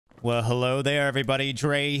Well, hello there, everybody.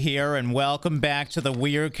 Drae here, and welcome back to the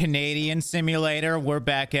Weird Canadian Simulator. We're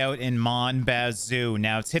back out in Mon Bazou.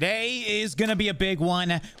 Now, today is going to be a big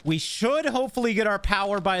one. We should hopefully get our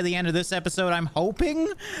power by the end of this episode, I'm hoping.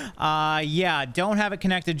 Yeah, don't have it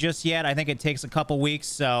connected just yet. I think it takes a couple weeks,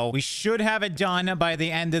 so we should have it done by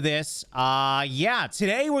the end of this. Yeah,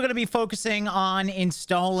 today we're going to be focusing on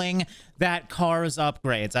installing that car's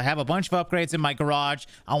upgrades. I have a bunch of upgrades in my garage.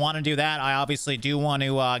 I want to do that. I obviously do want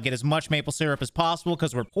to get as much maple syrup as possible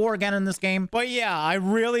because we're poor again in this game. But yeah, I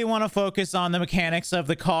really want to focus on the mechanics of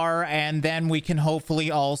the car, and then we can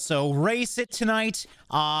hopefully also race it tonight.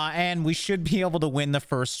 And we should be able to win the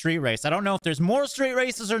first street race. I don't know if there's more street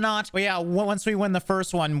races or not, but yeah, once we win the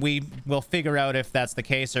first one, we will figure out if that's the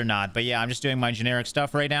case or not. But yeah, I'm just doing my generic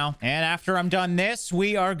stuff right now. And after I'm done this,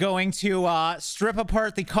 we are going to strip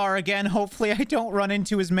apart the car again. Hopefully I don't run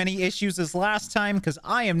into as many issues as last time because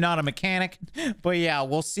I am not a mechanic. But yeah,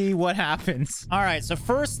 we'll see what happens. All right, so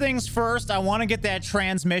first things first, I want to get that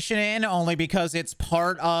transmission in only because it's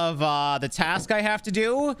part of the task I have to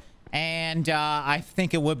do. And I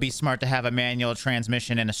think it would be smart to have a manual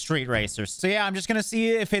transmission in a street racer. So yeah, I'm just going to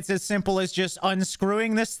see if it's as simple as just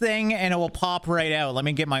unscrewing this thing and it will pop right out. Let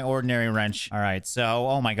me get my ordinary wrench. All right, so,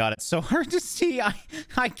 oh my God, it's so hard to see.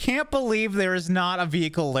 I can't believe there is not a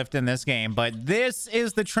vehicle lift in this game, but this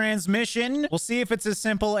is the transmission. We'll see if it's as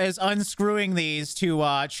simple as unscrewing these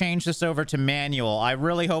to change this over to manual. I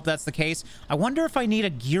really hope that's the case. I wonder if I need a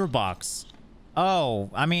gearbox. Oh,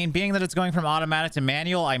 I mean, being that it's going from automatic to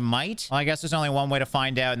manual, I might. Well, I guess there's only one way to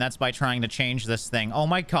find out, and that's by trying to change this thing. Oh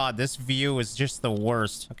my God, this view is just the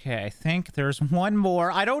worst. Okay, I think there's one more.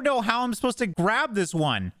 I don't know how I'm supposed to grab this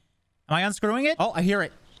one. Am I unscrewing it? Oh, I hear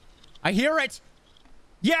it. I hear it.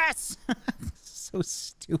 Yes! So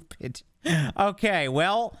stupid. Okay,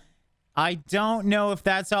 well, I don't know if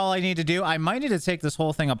that's all I need to do. I might need to take this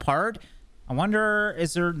whole thing apart. I wonder,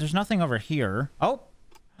 there's nothing over here. Oh,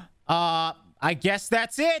 I guess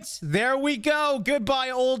that's it. There we go.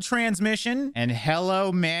 Goodbye, old transmission. And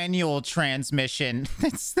hello, manual transmission.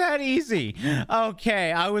 It's that easy.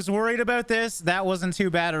 Okay, I was worried about this. That wasn't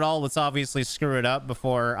too bad at all. Let's obviously screw it up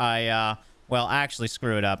before I, well, actually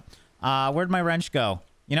screw it up. Where'd my wrench go?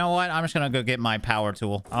 You know what? I'm just gonna go get my power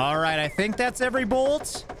tool. All right, I think that's every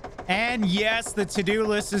bolt. And yes, the to-do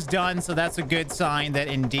list is done, so that's a good sign that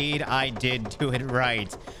indeed I did do it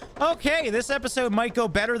right. Okay, this episode might go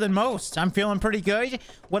better than most. I'm feeling pretty good.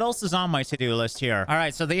 What else is on my to-do list here? All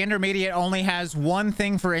right, so the intermediate only has one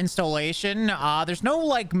thing for installation. There's no,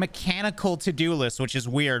 like, mechanical to-do list, which is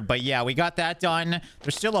weird. But yeah, we got that done.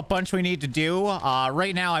 There's still a bunch we need to do.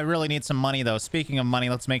 Right now, I really need some money, though. Speaking of money,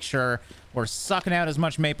 let's make sure we're sucking out as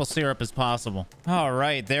much maple syrup as possible. All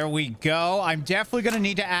right, there we go. I'm definitely going to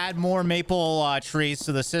need to add more maple trees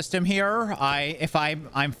to the system here. If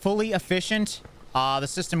I'm fully efficient, the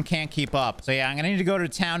system can't keep up. So yeah, I'm gonna need to go to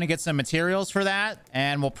town to get some materials for that,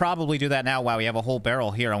 and we'll probably do that now. Wow, we have a whole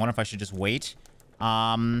barrel here. I wonder if I should just wait.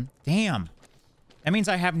 Damn. That means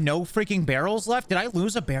I have no freaking barrels left. Did I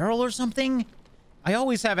lose a barrel or something? I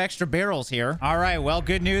always have extra barrels here. All right, well,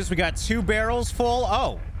 good news. We got 2 barrels full.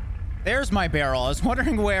 Oh, there's my barrel. I was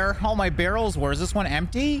wondering where all my barrels were. Is this one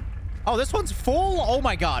empty? Oh, this one's full? Oh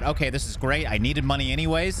my God. Okay, this is great. I needed money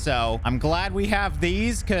anyways, so I'm glad we have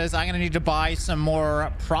these because I'm going to need to buy some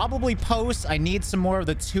more, probably posts. I need some more of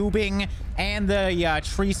the tubing and the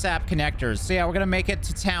tree sap connectors. So yeah, we're going to make it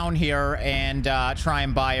to town here and try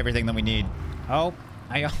and buy everything that we need. Oh,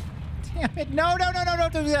 damn it. No,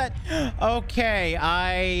 don't do that.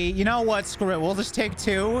 Okay, you know what? Screw it. We'll just take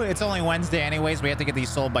 2. It's only Wednesday anyways. We have to get these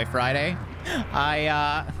sold by Friday.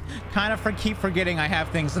 I kind of keep forgetting I have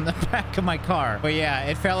things in the back of my car. But yeah,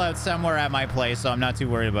 it fell out somewhere at my place, so I'm not too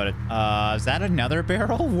worried about it. Is that another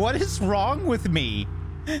barrel? What is wrong with me?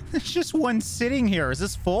 There's just one sitting here. Is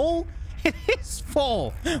this full? It is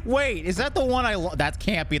full. Wait, is that the one that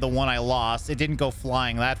can't be the one I lost. It didn't go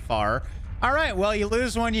flying that far. All right, well, you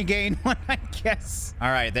lose one, you gain one, I guess. All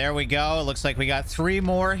right, there we go. It looks like we got 3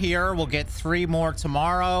 more here. We'll get 3 more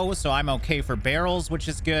tomorrow, so I'm okay for barrels, which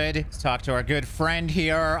is good. Let's talk to our good friend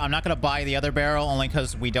here. I'm not going to buy the other barrel only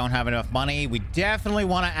because we don't have enough money. We definitely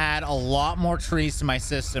want to add a lot more trees to my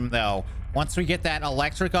system, though. Once we get that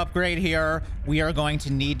electric upgrade here, we are going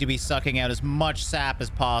to need to be sucking out as much sap as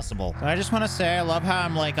possible. But I just want to say I love how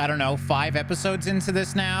I'm like, I don't know, 5 episodes into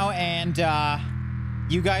this now, and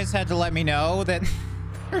you guys had to let me know that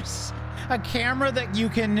there's a camera that you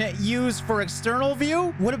can use for external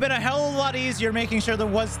view. Would have been a hell of a lot easier making sure there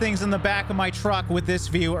was things in the back of my truck with this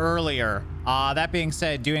view earlier. That being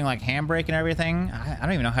said, doing like handbrake and everything, I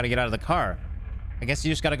don't even know how to get out of the car. I guess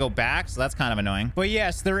you just got to go back, so that's kind of annoying. But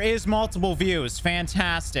yes, there is multiple views.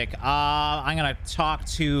 Fantastic. I'm going to talk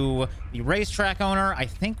to the racetrack owner. I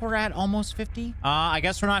think we're at almost 50. I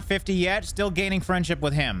guess we're not 50 yet. Still gaining friendship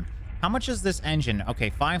with him. How much is this engine?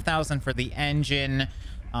 Okay, 5,000 for the engine.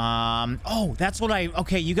 Oh, that's what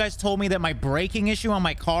okay, you guys told me that my braking issue on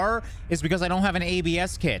my car is because I don't have an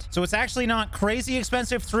ABS kit. So it's actually not crazy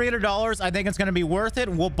expensive, $300. I think it's going to be worth it.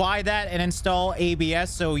 We'll buy that and install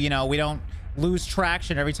ABS so, you know, we don't lose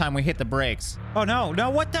traction every time we hit the brakes. Oh, no,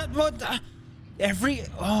 what the,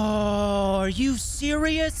 oh, are you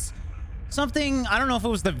serious? Something, I don't know if it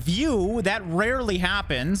was the view, that rarely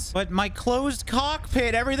happens, but my closed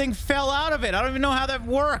cockpit, everything fell out of it. I don't even know how that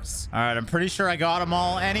works. All right, I'm pretty sure I got them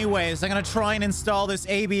all. Anyways, I'm gonna try and install this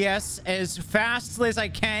ABS as fast as I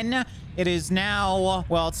can. It is now,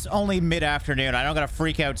 well, it's only mid-afternoon. I don't gotta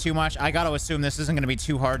freak out too much. I gotta assume this isn't gonna be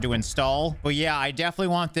too hard to install. But yeah, I definitely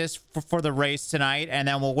want this for the race tonight, and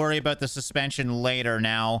then we'll worry about the suspension later.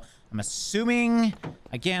 Now, I'm assuming,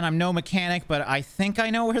 again, I'm no mechanic, but I think I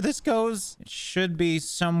know where this goes. It should be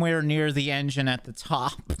somewhere near the engine at the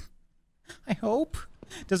top. I hope.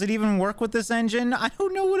 Does it even work with this engine? I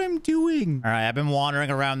don't know what I'm doing. All right, I've been wandering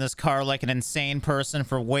around this car like an insane person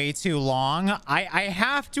for way too long. I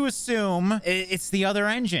have to assume it's the other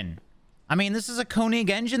engine. I mean, this is a Koenig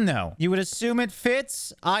engine, though. You would assume it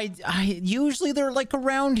fits. Usually they're like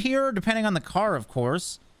around here, depending on the car, of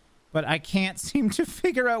course. But I can't seem to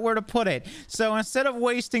figure out where to put it. So instead of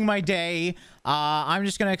wasting my day, I'm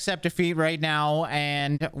just going to accept defeat right now,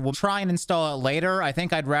 and we'll try and install it later. I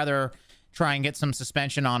think I'd rather try and get some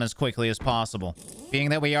suspension on as quickly as possible.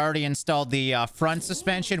 Being that we already installed the front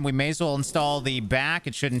suspension, we may as well install the back.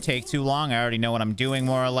 It shouldn't take too long. I already know what I'm doing,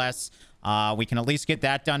 more or less. We can at least get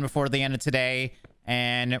that done before the end of today.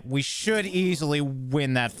 And we should easily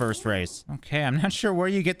win that first race. Okay, I'm not sure where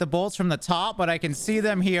you get the bolts from the top, but I can see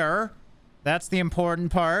them here. That's the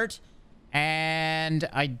important part. And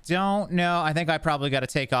I don't know. I think I probably got to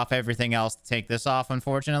take off everything else to take this off,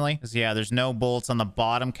 unfortunately. Because, yeah, there's no bolts on the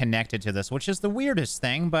bottom connected to this, which is the weirdest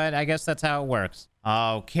thing, but I guess that's how it works.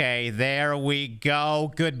 Okay, there we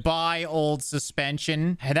go. Goodbye, old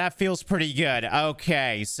suspension. That feels pretty good.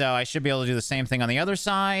 Okay, so I should be able to do the same thing on the other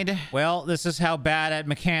side. Well, this is how bad at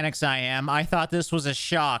mechanics I am. I thought this was a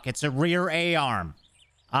shock. It's a rear A-arm.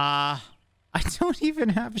 I don't even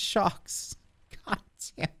have shocks. God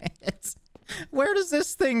damn it. Where does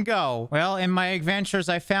this thing go? Well, in my adventures,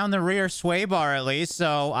 I found the rear sway bar at least,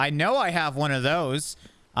 so I know I have one of those.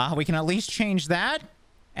 We can at least change that,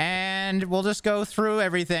 and we'll just go through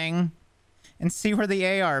everything and see where the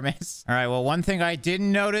A-arm is. All right, well, one thing I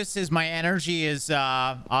didn't notice is my energy is,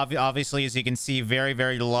 obviously, as you can see, very,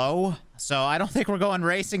 very low. So I don't think we're going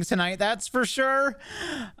racing tonight, that's for sure.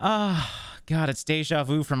 God, it's deja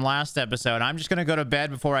vu from last episode. I'm just going to go to bed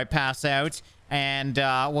before I pass out. And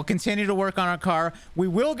we'll continue to work on our car. We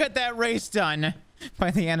will get that race done by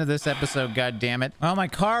the end of this episode, god damn it. Well, my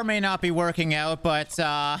car may not be working out, but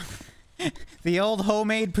the old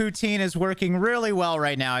homemade poutine is working really well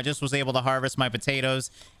right now. I just was able to harvest my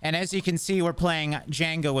potatoes. And as you can see, we're playing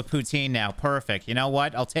Django with poutine now. Perfect. You know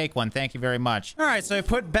what? I'll take one. Thank you very much. All right, so I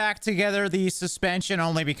put back together the suspension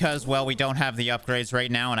only because, well, we don't have the upgrades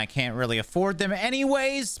right now and I can't really afford them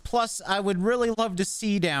anyways. Plus, I would really love to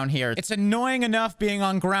see down here. It's annoying enough being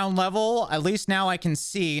on ground level. At least now I can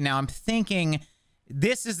see. Now I'm thinking...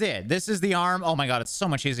 this is it. This is the arm. Oh my god, it's so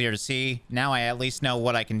much easier to see. Now I at least know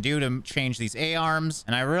what I can do to change these A-arms.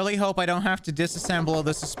 And I really hope I don't have to disassemble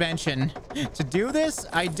the suspension to do this.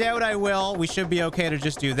 I doubt I will. We should be okay to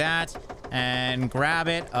just do that and grab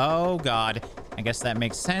it. Oh god. I guess that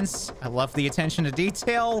makes sense. I love the attention to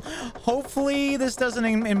detail. Hopefully this doesn't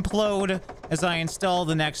implode as I install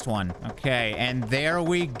the next one. Okay, and there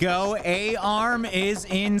we go. A-arm is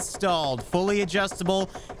installed. Fully adjustable.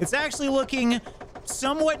 It's actually looking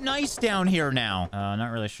somewhat nice down here now.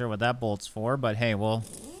 Not really sure what that bolt's for, but hey, well,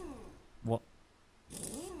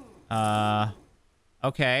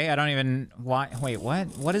 okay, I don't even, wait,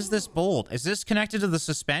 what is this bolt? Is this connected to the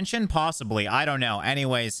suspension? Possibly, I don't know.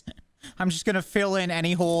 Anyways, I'm just gonna fill in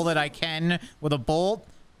any hole that I can with a bolt,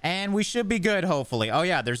 and we should be good, hopefully. Oh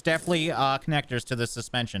yeah, there's definitely connectors to the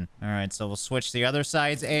suspension. All right, so we'll switch the other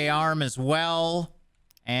side's A-arm as well.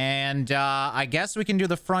 And I guess we can do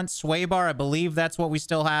the front sway bar. I believe that's what we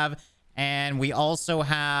still have. And we also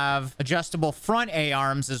have adjustable front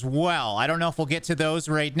A-arms as well. I don't know if we'll get to those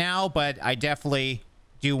right now, but I definitely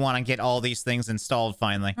do want to get all these things installed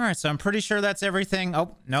finally. All right, so I'm pretty sure that's everything.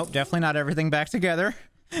 Oh, nope, definitely not everything back together.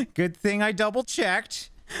 Good thing I double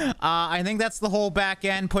checked. I think that's the whole back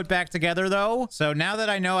end put back together, though. So now that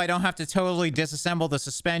I know I don't have to totally disassemble the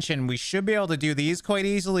suspension, we should be able to do these quite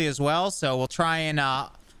easily as well. So we'll try and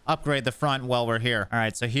upgrade the front while we're here. All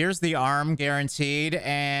right, so here's the arm guaranteed.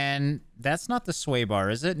 And that's not the sway bar,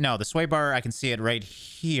 is it? No, the sway bar, I can see it right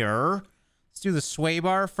here. Let's do the sway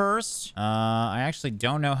bar first. I actually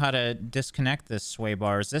don't know how to disconnect this sway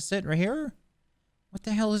bar. Is this it right here? What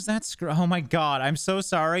the hell is that screw? Oh my god, I'm so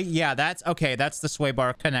sorry. Yeah, that's okay. That's the sway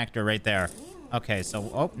bar connector right there. Okay, so,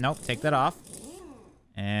 oh, nope, take that off.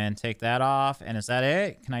 And take that off. And is that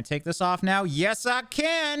it? Can I take this off now? Yes, I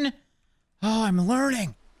can. Oh, I'm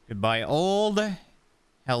learning. Goodbye, old.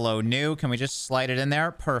 Hello, new. Can we just slide it in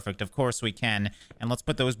there? Perfect. Of course we can. And let's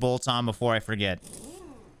put those bolts on before I forget.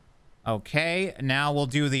 Okay, now we'll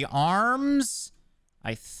do the arms.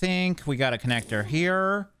 I think we got a connector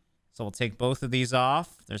here. So we'll take both of these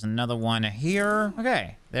off. There's another one here.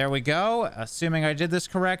 Okay, there we go. Assuming I did this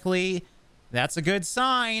correctly, that's a good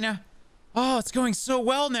sign. Oh, it's going so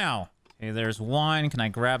well now. Okay, there's one. Can I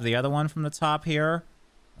grab the other one from the top here?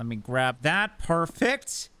 Let me grab that.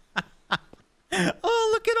 Perfect. Oh,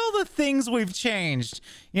 look at all the things we've changed.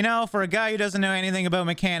 You know, for a guy who doesn't know anything about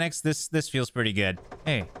mechanics, this feels pretty good.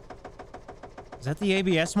 Hey, is that the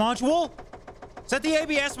ABS module? Is that the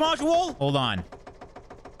ABS module? Hold on.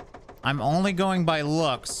 I'm only going by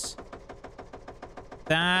looks.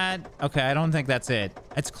 That... Okay, I don't think that's it.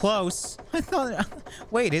 It's close. I thought...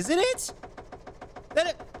 Wait, is it?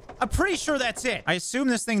 I'm pretty sure that's it. I assume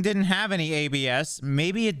this thing didn't have any ABS.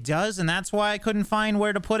 Maybe it does, and that's why I couldn't find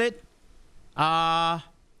where to put it.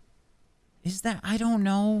 Is that... I don't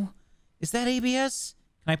know. Is that ABS?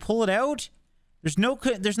 Can I pull it out? There's no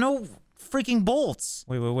freaking bolts.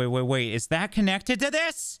 Wait. Is that connected to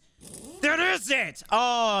this? That is it!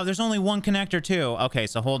 Oh, there's only one connector, too. Okay,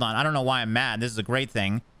 so hold on. I don't know why I'm mad. This is a great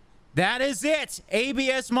thing. That is it!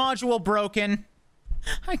 ABS module broken.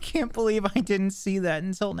 I can't believe I didn't see that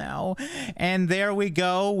until now. And there we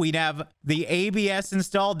go. We'd have the ABS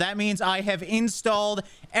installed. That means I have installed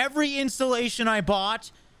every installation I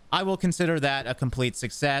bought. I will consider that a complete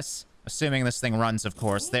success. Assuming this thing runs, of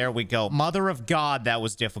course. There we go. Mother of God, that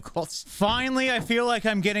was difficult. Finally, I feel like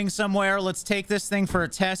I'm getting somewhere. Let's take this thing for a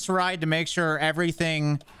test ride to make sure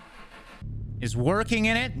everything is working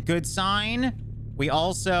in it. Good sign. We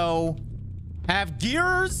also have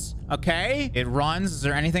gears. Okay. It runs. Is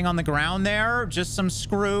there anything on the ground there? Just some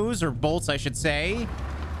screws or bolts, I should say.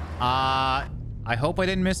 I hope I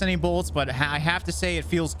didn't miss any bolts, but I have to say it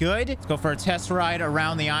feels good. Let's go for a test ride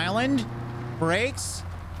around the island. Brakes.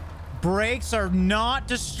 Brakes are not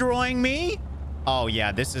destroying me. Oh,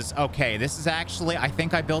 yeah, this is... Okay, this is actually... I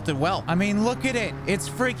think I built it well. I mean, look at it. It's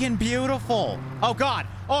freaking beautiful. Oh, God.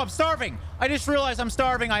 Oh, I'm starving. I just realized I'm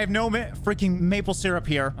starving. I have no freaking maple syrup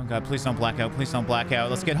here. Oh, God, please don't black out. Please don't black out.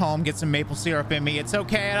 Let's get home, get some maple syrup in me. It's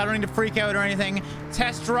okay. I don't need to freak out or anything.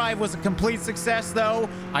 Test drive was a complete success, though.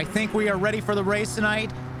 I think we are ready for the race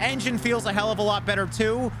tonight. Engine feels a hell of a lot better,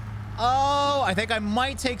 too. Oh, I think I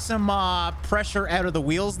might take some pressure out of the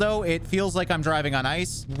wheels, though. It feels like I'm driving on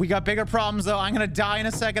ice. We got bigger problems, though. I'm gonna die in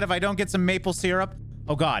a second if I don't get some maple syrup.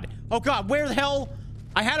 Oh, God. Oh, God. Where the hell?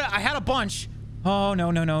 I had a bunch. Oh,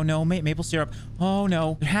 no. Maple syrup. Oh,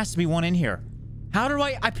 no. There has to be one in here. How do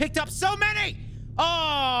I picked up so many!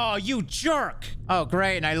 Oh, you jerk. Oh,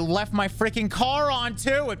 great. And I left my freaking car on,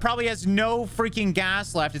 too. It probably has no freaking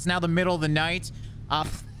gas left. It's now the middle of the night.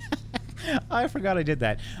 I forgot I did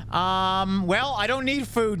that. Well, I don't need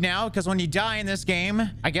food now because when you die in this game,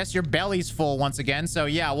 I guess your belly's full once again. So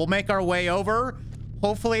yeah, we'll make our way over.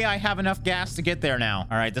 Hopefully I have enough gas to get there now.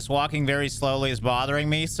 All right, this walking very slowly is bothering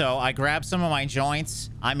me. So I grabbed some of my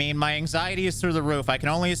joints. I mean, my anxiety is through the roof. I can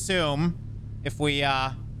only assume if we,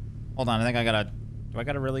 hold on. I think do I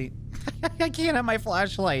gotta really, I can't have my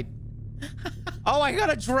flashlight. Oh, I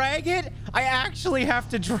gotta drag it? I actually have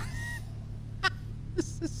to drag.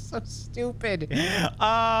 This is so stupid.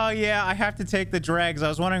 Oh, yeah, I have to take the drags. I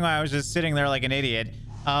was wondering why I was just sitting there like an idiot.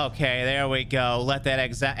 Okay, there we go. Let that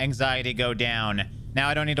anxiety go down. Now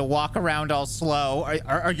I don't need to walk around all slow.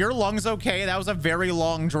 Are your lungs okay? That was a very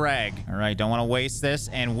long drag. All right, don't want to waste this.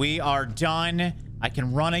 And we are done. I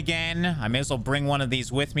can run again. I may as well bring one of these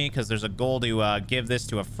with me because there's a goal to give this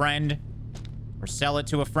to a friend. Or sell it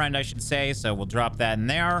to a friend, I should say. So we'll drop that in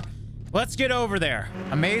there. Let's get over there.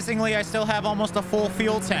 Amazingly, I still have almost a full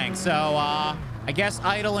fuel tank. So, I guess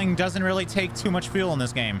idling doesn't really take too much fuel in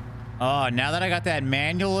this game. Oh, now that I got that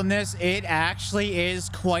manual in this, it actually is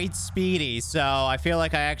quite speedy. So, I feel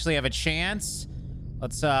like I actually have a chance.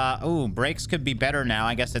 Let's, ooh, brakes could be better now.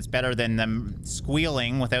 I guess it's better than them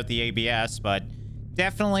squealing without the ABS, but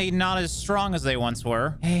definitely not as strong as they once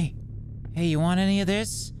were. Hey, Hey, you want any of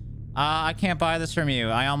this? I can't buy this from you.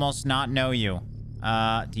 I almost not know you.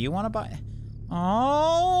 Do you want to buy?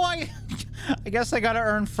 Oh, I guess I gotta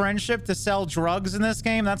earn friendship to sell drugs in this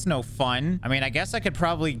game. That's no fun. I mean, I guess I could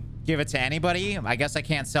probably give it to anybody. I guess I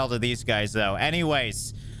can't sell to these guys, though.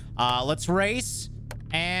 Anyways, let's race.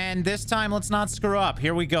 And this time, let's not screw up.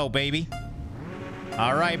 Here we go, baby.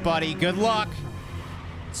 All right, buddy. Good luck.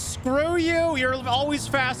 Screw you. You're always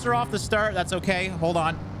faster off the start. That's okay. Hold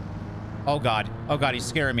on. Oh, God. Oh, God. He's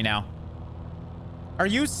scaring me now. Are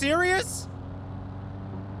you serious?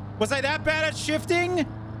 Was I that bad at shifting?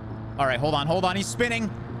 All right. Hold on. Hold on. He's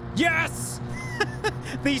spinning. Yes!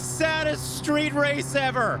 The saddest street race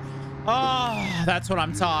ever. Oh, that's what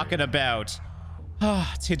I'm talking about.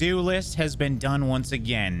 To-do list has been done once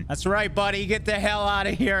again. That's right, buddy. Get the hell out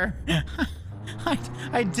of here.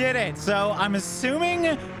 I did it. So I'm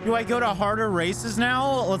assuming, do I go to harder races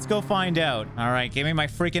now? Let's go find out. All right, give me my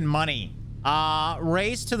freaking money.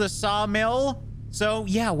 Race to the sawmill. So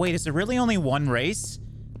yeah, wait, is there really only one race?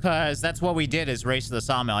 Because that's what we did, is race to the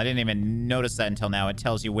sawmill. I didn't even notice that until now. It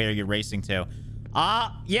tells you where you're racing to.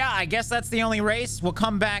 Yeah, I guess that's the only race. We'll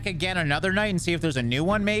come back again another night and see if there's a new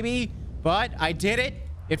one maybe. But I did it.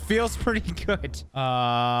 It feels pretty good.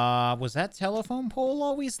 Was that telephone pole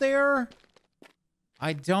always there?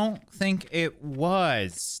 I don't think it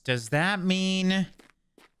was. Does that mean...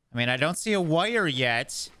 I mean, I don't see a wire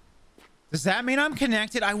yet. Does that mean I'm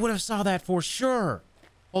connected? I would have saw that for sure.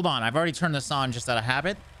 Hold on. I've already turned this on just out of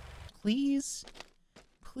habit. Please?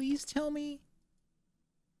 Please tell me.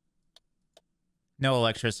 No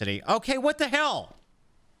electricity. Okay, what the hell?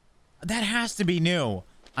 That has to be new.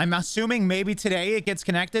 I'm assuming maybe today it gets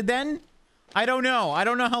connected then? I don't know. I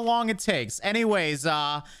don't know how long it takes. Anyways,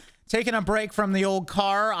 taking a break from the old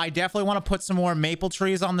car. I definitely want to put some more maple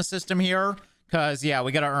trees on the system here. Because, yeah,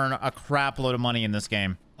 we got to earn a crap load of money in this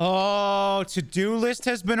game. Oh, to-do list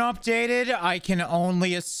has been updated. I can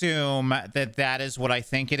only assume that that is what I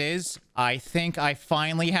think it is. I think I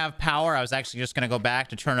finally have power. I was actually just going to go back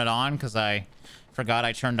to turn it on because I forgot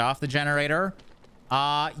I turned off the generator.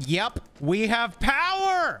 Yep, we have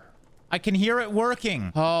power! I can hear it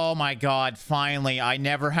working. Oh my God, finally. I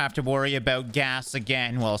never have to worry about gas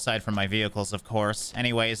again. Well, aside from my vehicles, of course.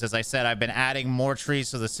 Anyways, as I said, I've been adding more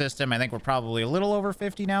trees to the system. I think we're probably a little over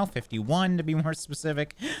 50 now. 51 to be more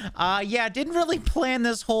specific. Yeah, didn't really plan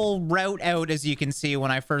this whole route out, as you can see,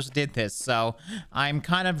 when I first did this. So I'm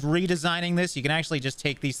kind of redesigning this. You can actually just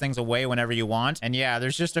take these things away whenever you want. And yeah,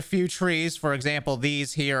 there's just a few trees, for example,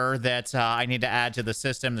 these here that I need to add to the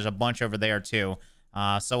system. There's a bunch over there too.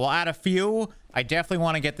 So we'll add a few. I definitely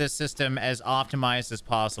want to get this system as optimized as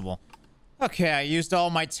possible. Okay, I used all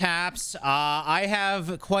my taps. I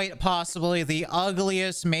have quite possibly the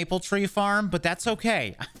ugliest maple tree farm, but that's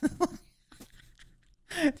okay.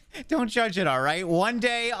 Don't judge it, all right? One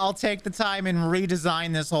day, I'll take the time and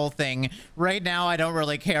redesign this whole thing. Right now, I don't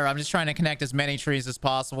really care. I'm just trying to connect as many trees as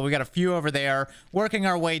possible. We got a few over there. Working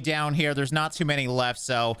our way down here. There's not too many left,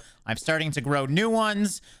 so I'm starting to grow new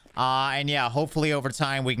ones. And yeah, hopefully over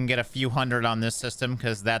time we can get a few hundred on this system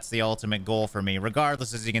because that's the ultimate goal for me.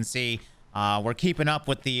 Regardless, as you can see, we're keeping up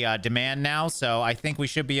with the demand now, so I think we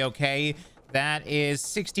should be okay. That is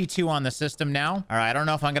 62 on the system now. All right, I don't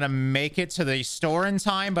know if I'm going to make it to the store in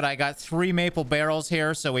time, but I got 3 maple barrels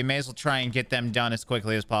here, so we may as well try and get them done as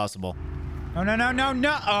quickly as possible. No, no, no, no, no.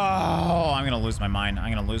 Oh, I'm going to lose my mind.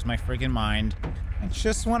 I'm going to lose my freaking mind. I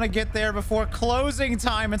just want to get there before closing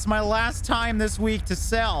time. It's my last time this week to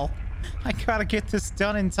sell. I gotta get this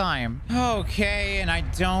done in time. Okay, and I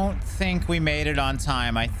don't think we made it on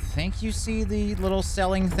time. I think you see the little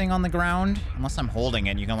selling thing on the ground. Unless I'm holding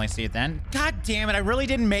it, you can only see it then. God damn it, I really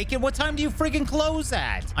didn't make it. What time do you freaking close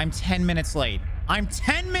at? I'm 10 minutes late. I'm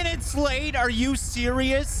 10 minutes late? Are you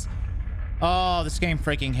serious? Oh, this game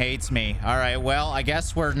freaking hates me. All right, well, I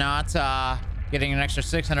guess we're not getting an extra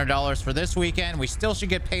 $600 for this weekend. We still should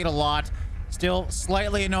get paid a lot. Still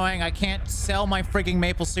slightly annoying. I can't sell my freaking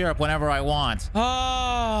maple syrup whenever I want.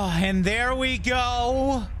 Oh, and there we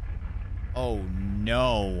go. Oh,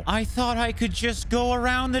 no. I thought I could just go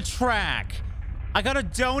around the track. I gotta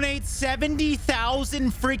donate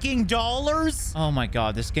 70,000 freaking dollars? Oh my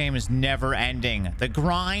God, this game is never ending. The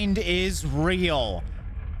grind is real.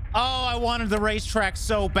 Oh, I wanted the racetrack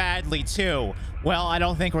so badly, too. Well, I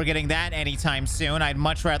don't think we're getting that anytime soon. I'd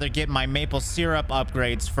much rather get my maple syrup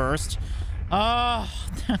upgrades first. Oh,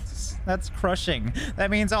 that's crushing.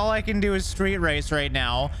 That means all I can do is street race right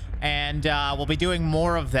now. And we'll be doing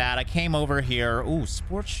more of that. I came over here. Ooh,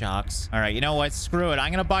 sports shocks. All right, you know what? Screw it.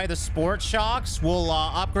 I'm going to buy the sports shocks. We'll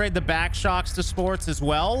upgrade the back shocks to sports as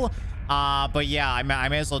well. But yeah, I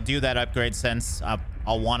may as well do that upgrade since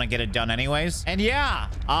I'll want to get it done anyways. And yeah,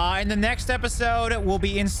 in the next episode, we'll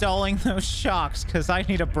be installing those shocks because I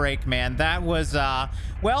need a break, man. That was,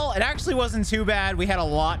 well, it actually wasn't too bad. We had a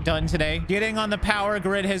lot done today. Getting on the power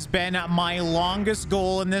grid has been my longest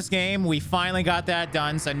goal in this game. We finally got that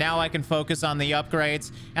done, so now I can focus on the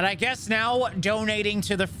upgrades. And I guess now donating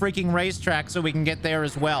to the freaking racetrack so we can get there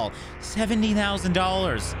as well.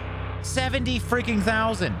 $70,000. 70 freaking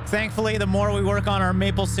thousand. Thankfully, the more we work on our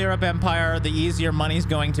maple syrup empire, the easier money's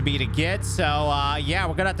going to be to get. So yeah,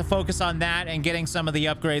 we're gonna have to focus on that and getting some of the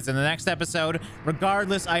upgrades in the next episode.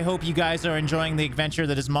 Regardless, I hope you guys are enjoying the adventure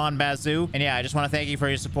that is Mon Bazou. And yeah, I just want to thank you for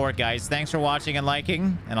your support, guys. Thanks for watching and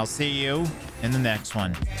liking, and I'll see you in the next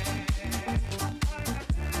one.